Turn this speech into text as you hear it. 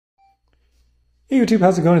Hey YouTube,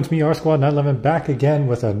 how's it going? It's me, R-Squad911, back again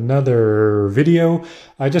with another video.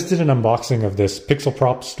 I just did an unboxing of this Pixel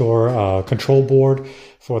Prop Store control board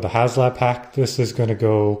for the HasLab pack. This is going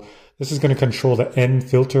to control the N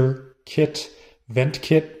filter kit, vent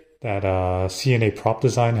kit that CNA Prop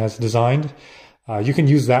Design has designed. You can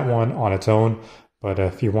use that one on its own, but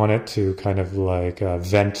if you want it to kind of like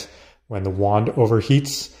vent when the wand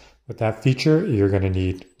overheats, with that feature, you're going to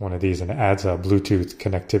need one of these, and it adds a Bluetooth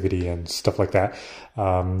connectivity and stuff like that.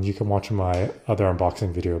 You can watch my other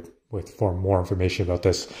unboxing video for more information about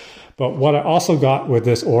this. But what I also got with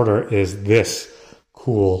this order is this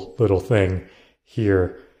cool little thing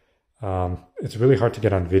here. It's really hard to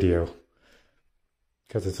get on video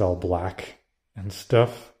because it's all black and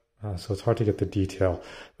stuff. So it's hard to get the detail.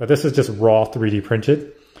 But this is just raw 3D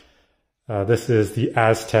printed. This is the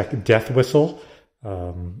Aztec death whistle.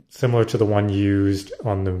 Similar to the one used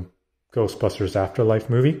on the Ghostbusters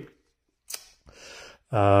Afterlife movie.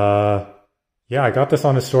 Yeah, I got this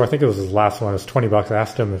on his store. I think it was his last one. It was 20 bucks. I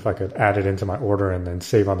asked him if I could add it into my order and then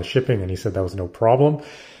save on the shipping, and he said that was no problem.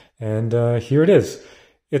 And here it is.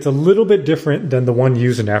 It's a little bit different than the one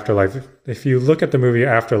used in Afterlife. If you look at the movie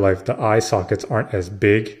Afterlife, the eye sockets aren't as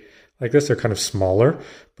big like this. They're kind of smaller,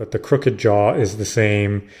 but the crooked jaw is the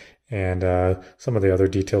same. And some of the other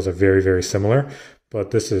details are very, very similar,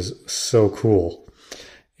 but this is so cool.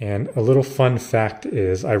 And a little fun fact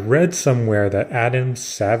is I read somewhere that Adam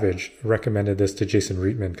Savage recommended this to Jason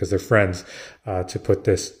Reitman because they're friends to put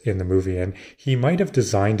this in the movie, and he might have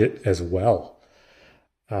designed it as well.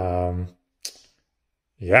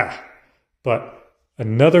 Yeah, but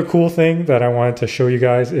another cool thing that I wanted to show you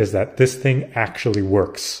guys is that this thing actually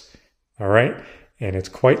works. All right, and it's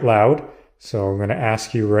quite loud. So I'm going to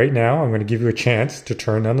ask you right now, I'm going to give you a chance to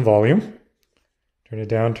turn down the volume. Turn it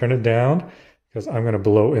down, because I'm going to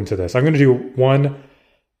blow into this. I'm going to do one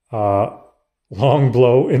long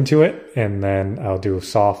blow into it, and then I'll do a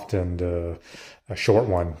soft and a short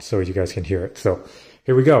one so you guys can hear it. So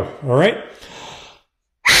here we go. All right.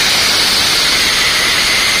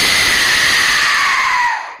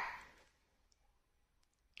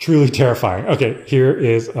 Truly terrifying. Okay, here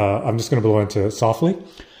is, I'm just going to blow into it softly.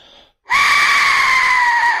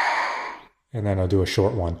 And then I'll do a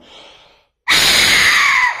short one.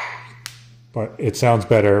 But it sounds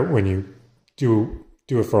better when you do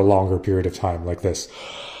it for a longer period of time, like this.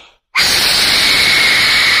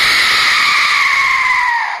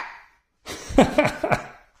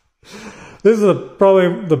 This is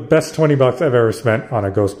probably the best 20 bucks I've ever spent on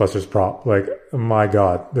a Ghostbusters prop. Like, my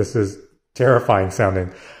God, this is terrifying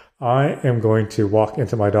sounding. I am going to walk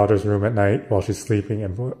into my daughter's room at night while she's sleeping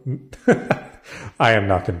and... I am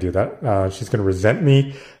not going to do that. She's going to resent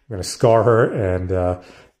me. I'm going to scar her. And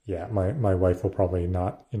yeah, my wife will probably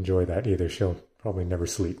not enjoy that either. She'll probably never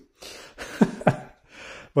sleep.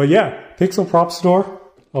 But yeah, Pixel Prop Store.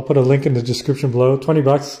 I'll put a link in the description below. 20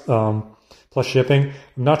 bucks plus shipping.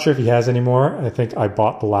 I'm not sure if he has any more. I think I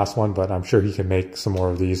bought the last one, but I'm sure he can make some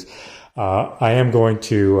more of these. I am going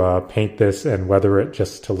to paint this and weather it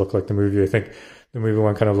just to look like the movie. I think the movie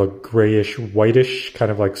one kind of looked grayish, whitish,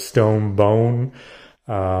 kind of like stone bone.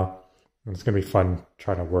 It's going to be fun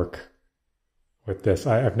trying to work with this.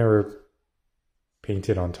 I've never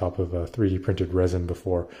painted on top of a 3D printed resin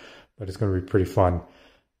before, but it's going to be pretty fun.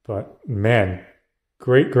 But man,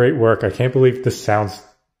 great work. I can't believe this sounds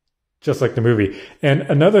just like the movie. And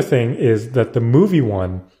another thing is that the movie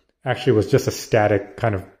one actually was just a static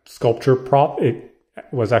kind of sculpture prop. It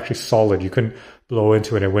was actually solid. You couldn't blow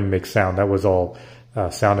into it, it wouldn't make sound. That was all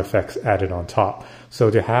sound effects added on top.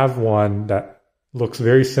 So to have one that looks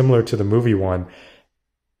very similar to the movie one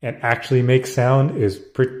and actually make sound is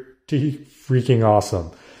pretty freaking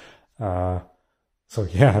awesome. So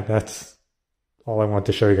yeah, that's all I want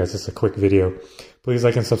to show you guys. Just a quick video. Please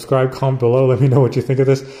like and subscribe, comment below, let me know what you think of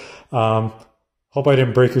this. Hope I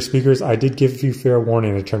didn't break your speakers. I did give you fair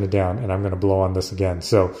warning to turn it down, and I'm going to blow on this again.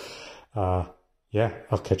 So yeah,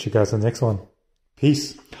 I'll catch you guys in the next one.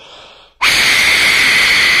 Peace.